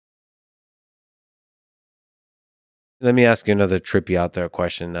Let me ask you another trippy out there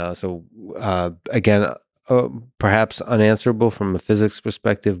question now. So, again, perhaps unanswerable from a physics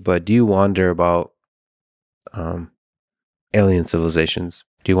perspective, but do you wonder about um, alien civilizations?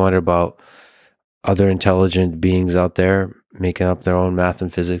 Do you wonder about other intelligent beings out there making up their own math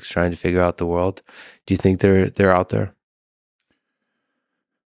and physics, trying to figure out the world? Do you think they're out there?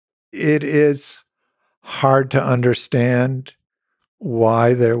 It is hard to understand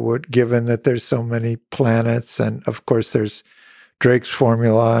why there would, given that there's so many planets, and of course there's Drake's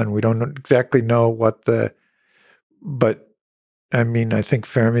formula, and we don't exactly know what but I mean, I think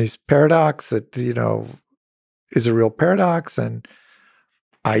Fermi's paradox that, is a real paradox, and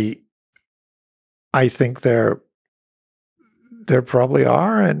I think there probably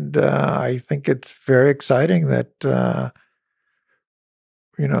are, and I think it's very exciting that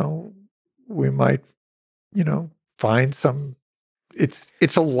we might find some.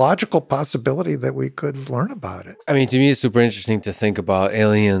 It's a logical possibility that we could learn about it. I mean, to me, it's super interesting to think about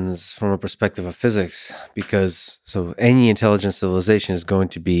aliens from a perspective of physics, because so any intelligent civilization is going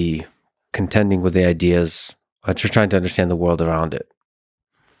to be contending with the ideas, just trying to understand the world around it.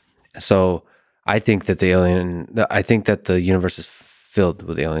 So I think that the universe is filled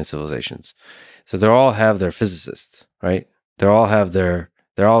with alien civilizations. So they all have their physicists, right? They're all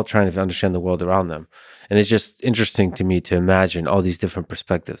trying to understand the world around them. And it's just interesting to me to imagine all these different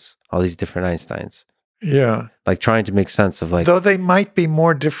perspectives, all these different Einsteins. Yeah. Like trying to make sense of Though they might be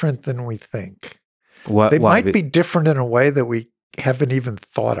more different than we think. They might be different in a way that we haven't even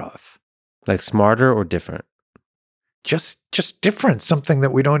thought of. Like smarter or different? Just different, something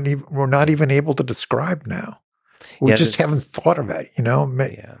that we're not even able to describe now. We just haven't thought of it,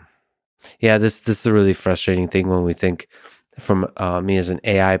 Yeah. Yeah, this is a really frustrating thing when we think from me as an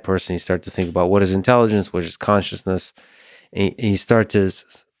AI person, you start to think about what is intelligence, what is consciousness, and you start to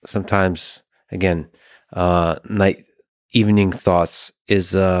sometimes, again, evening thoughts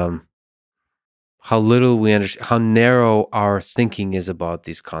is how little we understand, how narrow our thinking is about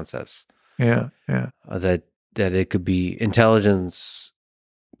these concepts. Yeah, yeah. That it could be intelligence,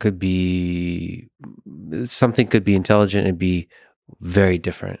 could be something, could be intelligent and be very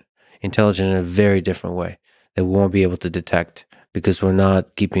different, intelligent in a very different way that we won't be able to detect because we're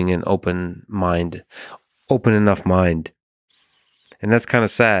not keeping an open enough mind. And that's kind of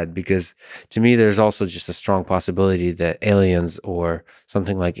sad, because to me, there's also just a strong possibility that aliens or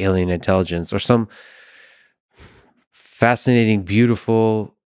something like alien intelligence or some fascinating,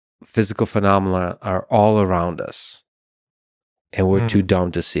 beautiful physical phenomena are all around us. And we're too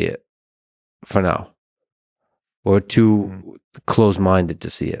dumb to see it for now. We're too close-minded to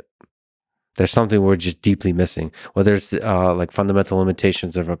see it. There's something we're just deeply missing, whether it's like fundamental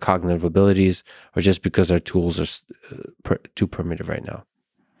limitations of our cognitive abilities, or just because our tools are too primitive right now,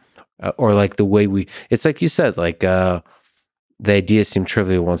 or like the way it's like you said, like the ideas seem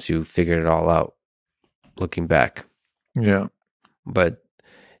trivial once you figure it all out, looking back. Yeah. But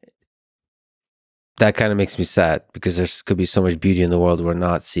that kind of makes me sad, because there could be so much beauty in the world we're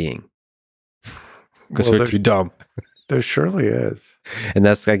not seeing because we're too dumb. There surely is. And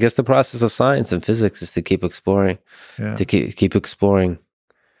that's, I guess, the process of science and physics, is to keep exploring, to keep exploring,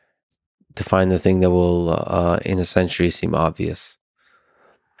 to find the thing that will, in a century, seem obvious.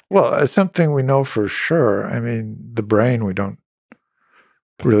 Well, something we know for sure. I mean, the brain we don't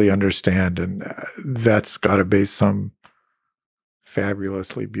really understand, and that's got to be some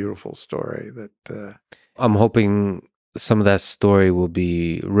fabulously beautiful story that... I'm hoping some of that story will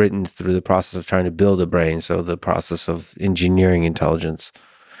be written through the process of trying to build a brain. So the process of engineering intelligence,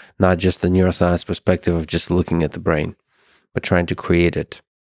 not just the neuroscience perspective of just looking at the brain, but trying to create it.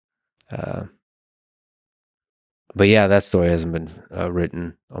 But yeah, that story hasn't been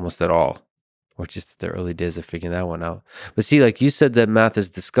written almost at all, or just the early days of figuring that one out. But see, like you said, that math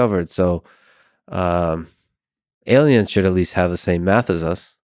is discovered. So aliens should at least have the same math as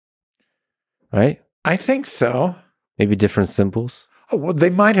us, right? I think so. Maybe different symbols. Oh, well, they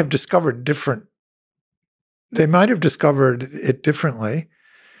might have discovered it differently.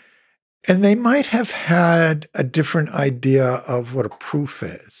 And they might have had a different idea of what a proof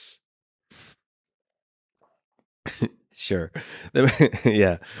is. Sure.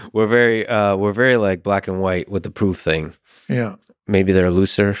 Yeah. We're very like black and white with the proof thing. Yeah. Maybe they're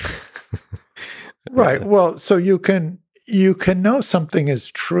looser. Right. Well, so you can know something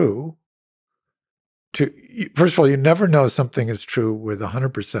is true. First of all, you never know something is true with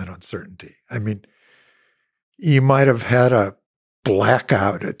 100% uncertainty. I mean, you might have had a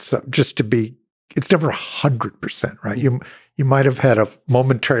blackout it's never 100%, right? You might have had a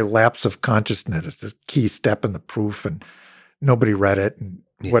momentary lapse of consciousness. It's a key step in the proof, and nobody read it, and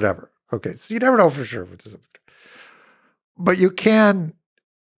whatever. Okay, so you never know for sure. but you can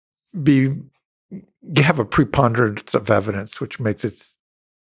have a preponderance of evidence, which makes it.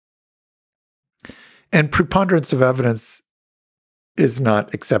 And preponderance of evidence is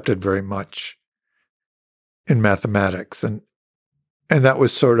not accepted very much in mathematics, and that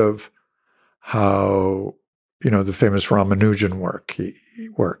was sort of how the famous Ramanujan work. He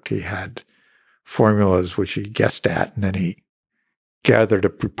worked. He had formulas which he guessed at, and then he gathered a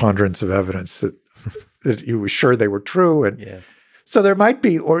preponderance of evidence that he was sure they were true. And so there might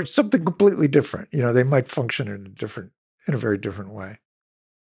be, or something completely different. They might function in a very different way.